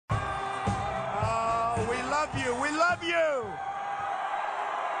love you. We love you.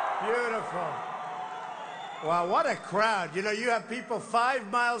 Beautiful. Wow, what a crowd. You know, you have people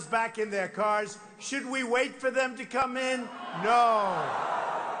 5 miles back in their cars. Should we wait for them to come in? No.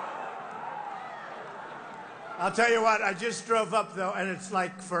 I'll tell you what, I just drove up, though, and it's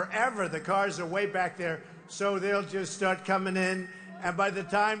like forever. The cars are way back there, so they'll just start coming in. And by the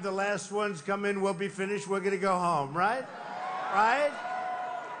time the last ones come in, we'll be finished. We're going to go home, right? Right?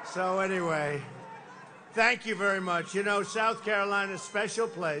 So anyway, thank you very much. You know, South Carolina, special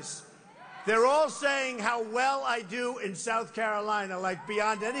place. They're all saying how well I do in South Carolina, like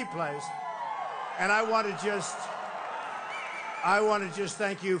beyond any place. And I want to just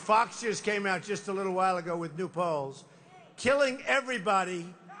thank you. Fox just came out just a little while ago with new polls. Killing everybody.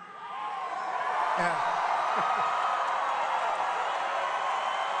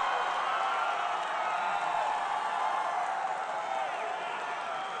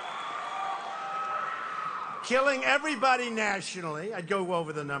 Killing everybody nationally. I'd go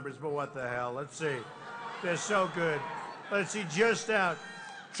over the numbers, but what the hell? Let's see. They're so good. Let's see, just out.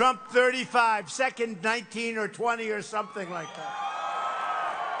 Trump 35, second 19 or 20 or something like that.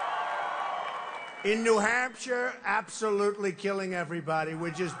 In New Hampshire, absolutely killing everybody.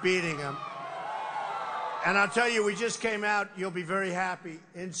 We're just beating them. And I'll tell you, we just came out. You'll be very happy.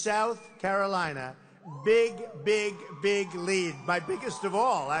 In South Carolina, big, big, big lead. My biggest of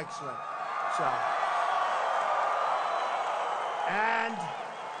all, actually. So. And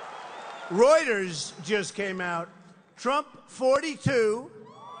Reuters just came out. Trump 42.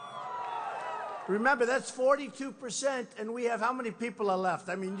 Remember, that's 42%, and we have how many people are left?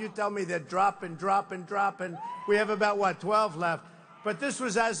 I mean, you tell me they're dropping. We have about, what, 12 left. But this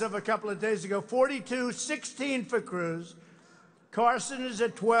was as of a couple of days ago. 42, 16 for Cruz. Carson is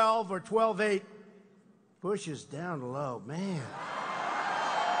at 12 or 12.8. Bush is down low, man.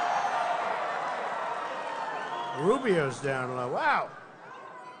 Rubio's down low. Wow.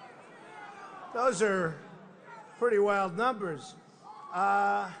 Those are pretty wild numbers.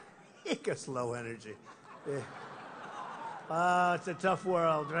 He gets low energy. Yeah. It's a tough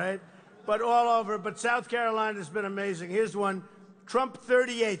world, right? But all over. But South Carolina's been amazing. Here's one. Trump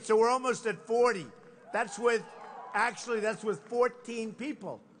 38. So we're almost at 40. That's with 14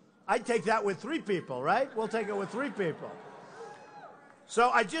 people. I'd take that with 3 people, right? We'll take it with 3 people. So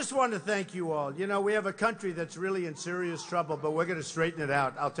I just want to thank you all. You know, we have a country that's really in serious trouble, but we're going to straighten it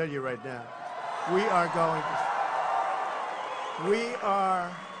out. I'll tell you right now. We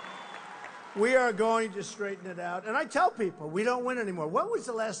are going to straighten it out. And I tell people, we don't win anymore. When was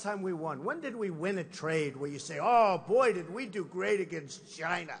the last time we won? When did we win a trade where you say, oh, boy, did we do great against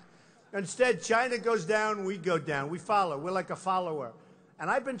China? Instead, China goes down, we go down. We follow. We're like a follower. And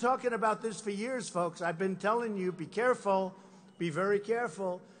I've been talking about this for years, folks. I've been telling you, be careful. Be very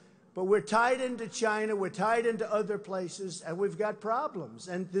careful. But we're tied into China, we're tied into other places, and we've got problems.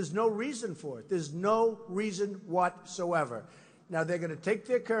 And there's no reason for it. There's no reason whatsoever. Now, they're going to take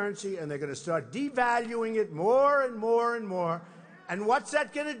their currency, and they're going to start devaluing it more and more and more. And what's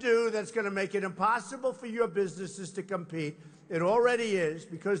that going to do? That's going to make it impossible for your businesses to compete. It already is,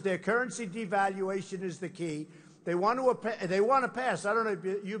 because their currency devaluation is the key. They want to pass. I don't know if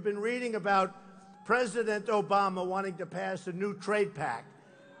you've been reading about President Obama wanting to pass a new trade pact.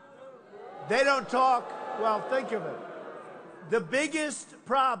 They don't talk. Well, think of it. The biggest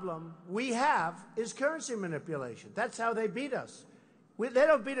problem we have is currency manipulation. That's how they beat us. They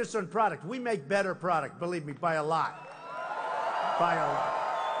don't beat us on product. We make better product, believe me, by a lot. By a lot.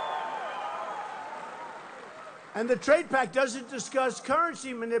 And the trade pact doesn't discuss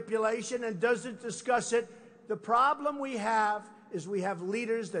currency manipulation and doesn't discuss it. The problem we have is we have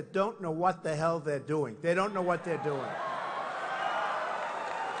leaders that don't know what the hell they're doing. They don't know what they're doing.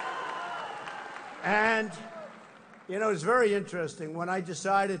 And, you know, it's very interesting. When I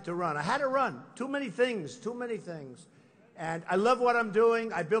decided to run, I had to run. Too many things. And I love what I'm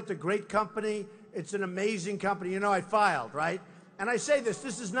doing. I built a great company. It's an amazing company. You know, I filed, right? And I say this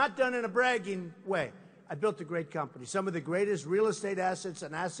is not done in a bragging way. I built a great company. Some of the greatest real estate assets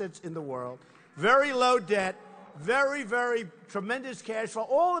and assets in the world. Very low debt. Very, very tremendous cash flow,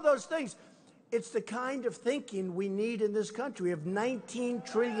 all of those things. It's the kind of thinking we need in this country. We have $19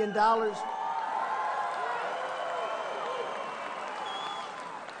 trillion.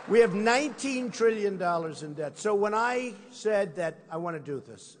 We have $19 trillion in debt. So when I said that I want to do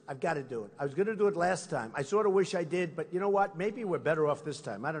this, I've got to do it. I was going to do it last time. I sort of wish I did, but you know what? Maybe we're better off this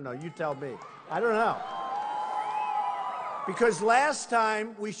time. I don't know. You tell me. I don't know. Because last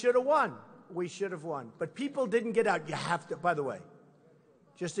time we should have won. We should have won. But people didn't get out. You have to, by the way,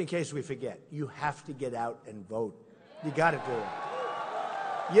 just in case we forget, you have to get out and vote. You got to do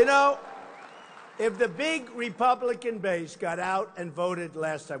it. You know, If the big Republican base got out and voted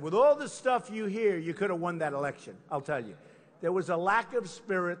last time, with all the stuff you hear, you could have won that election, I'll tell you. There was a lack of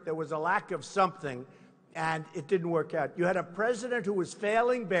spirit, there was a lack of something, and it didn't work out. You had a president who was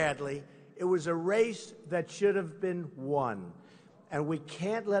failing badly. It was a race that should have been won. And we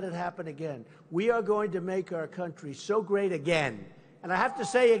can't let it happen again. We are going to make our country so great again. And I have to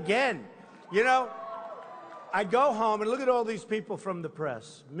say again, you know, I go home and look at all these people from the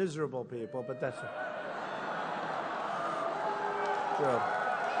press. Miserable people, but that's true.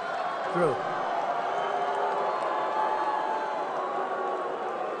 True.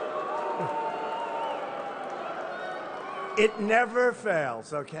 It never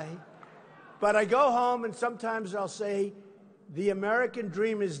fails, okay? But I go home and sometimes I'll say, the American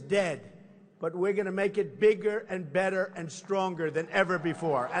dream is dead, but we're going to make it bigger and better and stronger than ever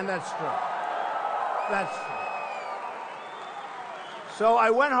before. And that's true. That's true. So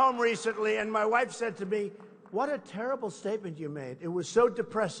I went home recently, and my wife said to me, what a terrible statement you made. It was so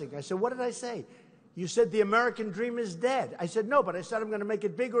depressing. I said, what did I say? You said the American dream is dead. I said, no, but I said I'm going to make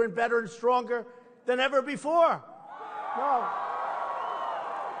it bigger and better and stronger than ever before. No.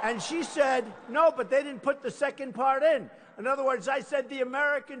 And she said, no, but they didn't put the second part in. In other words, I said the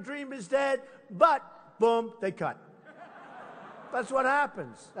American dream is dead, but, boom, they cut. That's what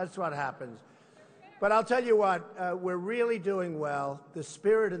happens. That's what happens. But I'll tell you what, we're really doing well. The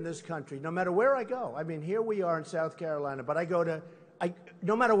spirit in this country, no matter where I go. I mean, here we are in South Carolina, but I go to,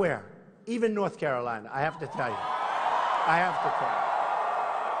 no matter where, even North Carolina, I have to tell you. I have to tell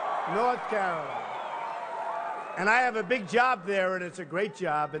you. North Carolina. And I have a big job there, and it's a great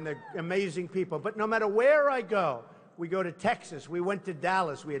job, and they're amazing people. But no matter where I go, we go to Texas. We went to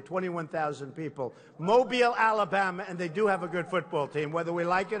Dallas. We had 21,000 people. Mobile, Alabama, and they do have a good football team, whether we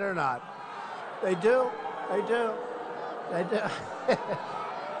like it or not. They do. They do. They do.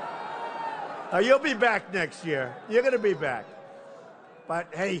 You'll be back next year. You're going to be back. But,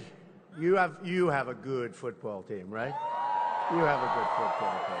 hey, you have a good football team, right? You have a good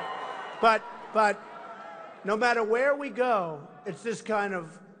football team. But no matter where we go, it's this kind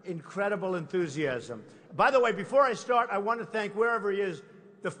of incredible enthusiasm. By the way, before I start, I want to thank wherever he is.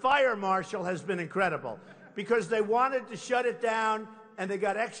 The fire marshal has been incredible because they wanted to shut it down, and they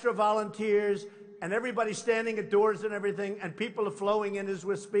got extra volunteers, and everybody's standing at doors and everything, and people are flowing in as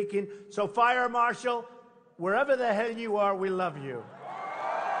we're speaking. So, fire marshal, wherever the hell you are, we love you.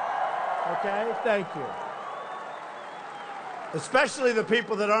 Okay? Thank you. Especially the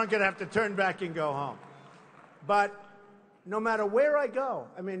people that aren't going to have to turn back and go home. But no matter where I go,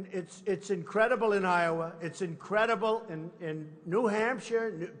 I mean, it's incredible in Iowa. It's incredible in New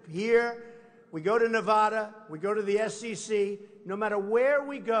Hampshire, here. We go to Nevada. We go to the SEC. No matter where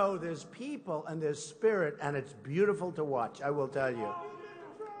we go, there's people and there's spirit, and it's beautiful to watch, I will tell you.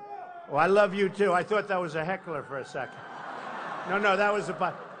 Oh, I love you, too. I thought that was a heckler for a second. No, that was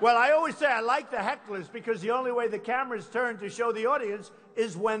a... Well, I always say I like the hecklers because the only way the cameras turn to show the audience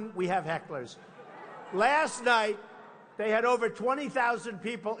is when we have hecklers. Last night, they had over 20,000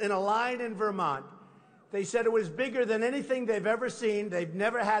 people in a line in Vermont. They said it was bigger than anything they've ever seen. They've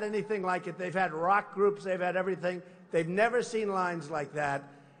never had anything like it. They've had rock groups. They've had everything. They've never seen lines like that.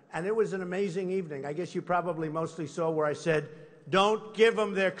 And it was an amazing evening. I guess you probably mostly saw where I said, don't give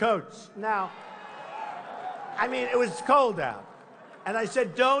them their coats. Now, I mean, it was cold out. And I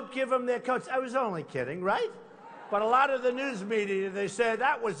said, don't give them their coats. I was only kidding, right? But a lot of the news media, they said,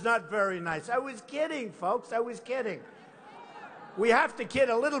 that was not very nice. I was kidding, folks. I was kidding. We have to kid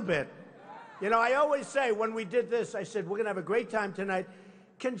a little bit. You know, I always say when we did this, I said, we're going to have a great time tonight,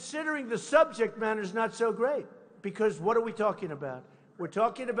 considering the subject matter is not so great. Because what are we talking about? We're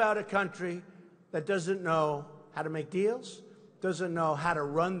talking about a country that doesn't know how to make deals, doesn't know how to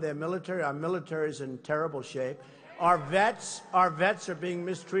run their military. Our military is in terrible shape. Our vets are being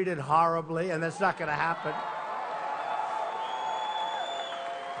mistreated horribly, and that's not going to happen.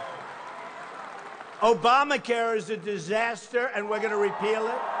 Obamacare is a disaster, and we're going to repeal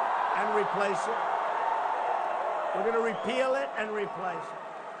it and replace it. We're going to repeal it and replace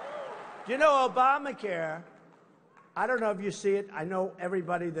it. Do you know Obamacare? I don't know if you see it. I know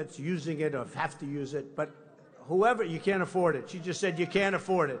everybody that's using it or have to use it, but whoever, you can't afford it. She just said you can't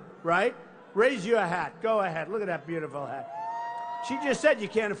afford it, right? Raise your hat. Go ahead. Look at that beautiful hat. She just said you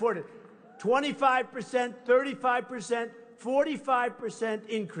can't afford it. 25%, 35%, 45%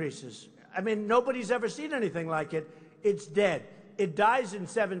 increases. I mean, nobody's ever seen anything like it. It's dead. It dies in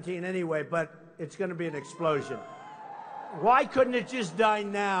 17 anyway, but it's going to be an explosion. Why couldn't it just die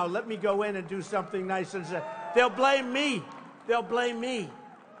now? Let me go in and do something nice and say, they'll blame me. They'll blame me.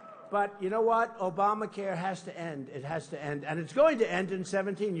 But you know what? Obamacare has to end. It has to end. And it's going to end in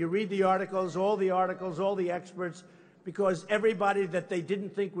 17. You read the articles, all the experts, because everybody that they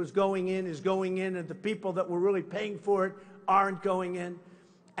didn't think was going in is going in, and the people that were really paying for it aren't going in.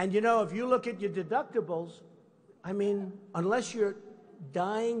 And, you know, if you look at your deductibles, I mean, unless you're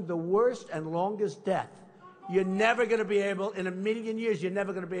dying the worst and longest death, you're never going to be able, in a million years, you're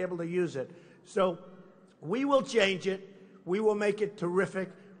never going to be able to use it. So we will change it. We will make it terrific.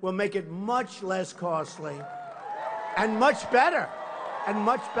 We'll make it much less costly and much better, and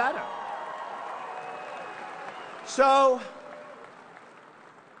much better. So,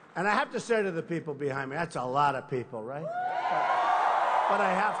 and I have to say to the people behind me, that's a lot of people, right? But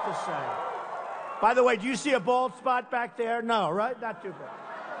I have to say. By the way, do you see a bald spot back there? No, right? Not too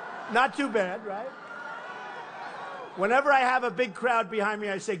bad. Not too bad, right? Whenever I have a big crowd behind me,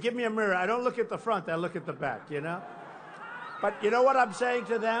 I say, give me a mirror. I don't look at the front, I look at the back, you know? But you know what I'm saying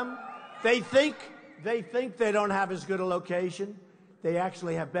to them? They think they don't have as good a location. They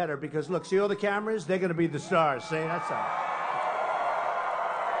actually have better, because look, see all the cameras? They're going to be the stars. See, that's how.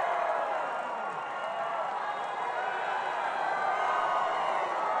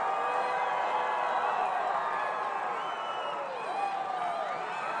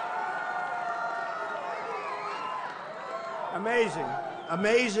 Amazing,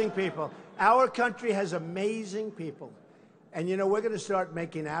 amazing people. Our country has amazing people. And, you know, we're going to start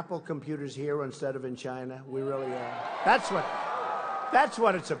making Apple computers here instead of in China. We really are. That's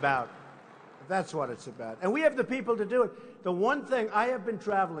what it's about. That's what it's about. And we have the people to do it. The one thing, I have been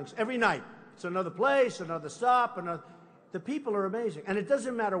traveling every night. It's another place, another stop, another. The people are amazing. And it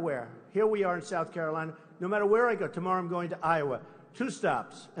doesn't matter where. Here we are in South Carolina. No matter where I go. Tomorrow I'm going to Iowa. 2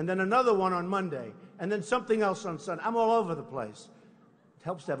 stops. And then another one on Monday. And then something else on Sunday. I'm all over the place. It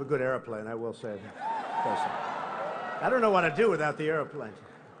helps to have a good airplane, I will say that. I don't know what I'd do without the airplane.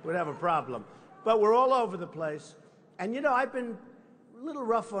 We'd have a problem. But we're all over the place. And, you know, I've been a little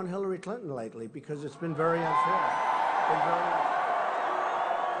rough on Hillary Clinton lately because it's been very unfair.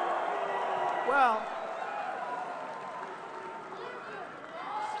 Well,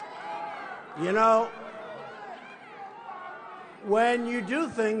 you know, when you do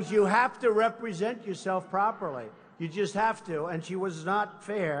things, you have to represent yourself properly. You just have to. And she was not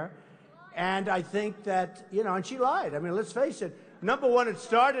fair. And I think that, you know, and she lied. I mean, let's face it. Number one, it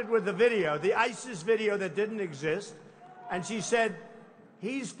started with the video, the ISIS video that didn't exist. And she said,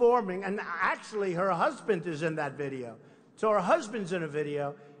 he's forming. And actually, her husband is in that video. So her husband's in a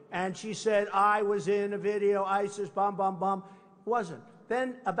video. And she said, I was in a video, ISIS, bomb, bomb, bomb. Wasn't.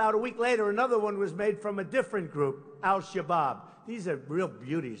 Then, about a week later, another one was made from a different group, Al-Shabaab. These are real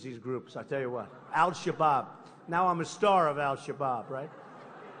beauties, these groups, I tell you what. Al-Shabaab. Now I'm a star of Al-Shabaab, right?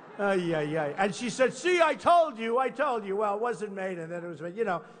 Yeah. And she said, see, I told you. Well, it wasn't made, and then it was made, you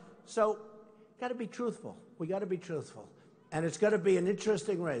know. So, got to be truthful. We got to be truthful. And it's got to be an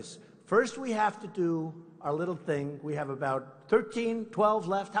interesting race. First, we have to do our little thing. We have about 13, 12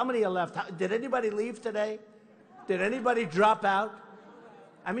 left. How many are left? Did anybody leave today? Did anybody drop out?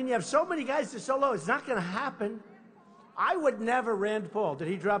 I mean, you have so many guys, they're so low. It's not going to happen. I would never Rand Paul. Did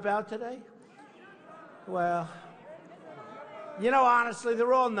he drop out today? Well, you know, honestly,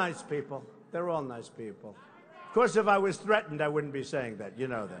 they're all nice people. They're all nice people. Of course, if I was threatened, I wouldn't be saying that. You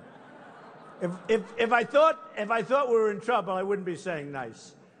know that. If I thought we were in trouble, I wouldn't be saying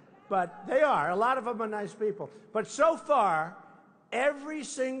nice. But they are. A lot of them are nice people. But so far, every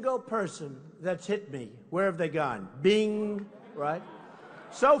single person that's hit me, where have they gone? Bing, right?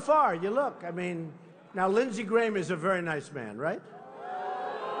 So far, you look. I mean, now Lindsey Graham is a very nice man, right?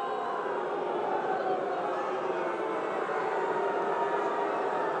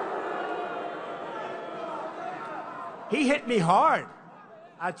 He hit me hard.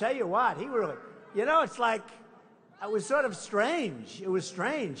 I'll tell you what, he really, you know, it's like, it was sort of strange. It was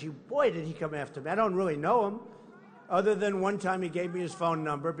strange. Boy, did he come after me. I don't really know him, other than one time he gave me his phone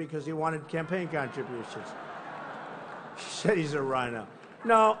number because he wanted campaign contributions. He said he's a rhino.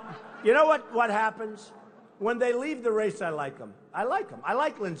 No, you know what happens? When they leave the race, I like them. I like them. I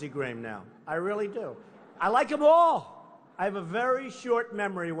like Lindsey Graham now. I really do. I like them all. I have a very short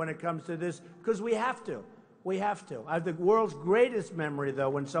memory when it comes to this, because we have to. We have to. I have the world's greatest memory, though,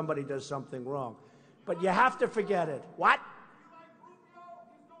 when somebody does something wrong. But you have to forget it. What?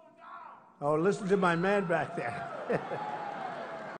 Oh, listen to my man back there.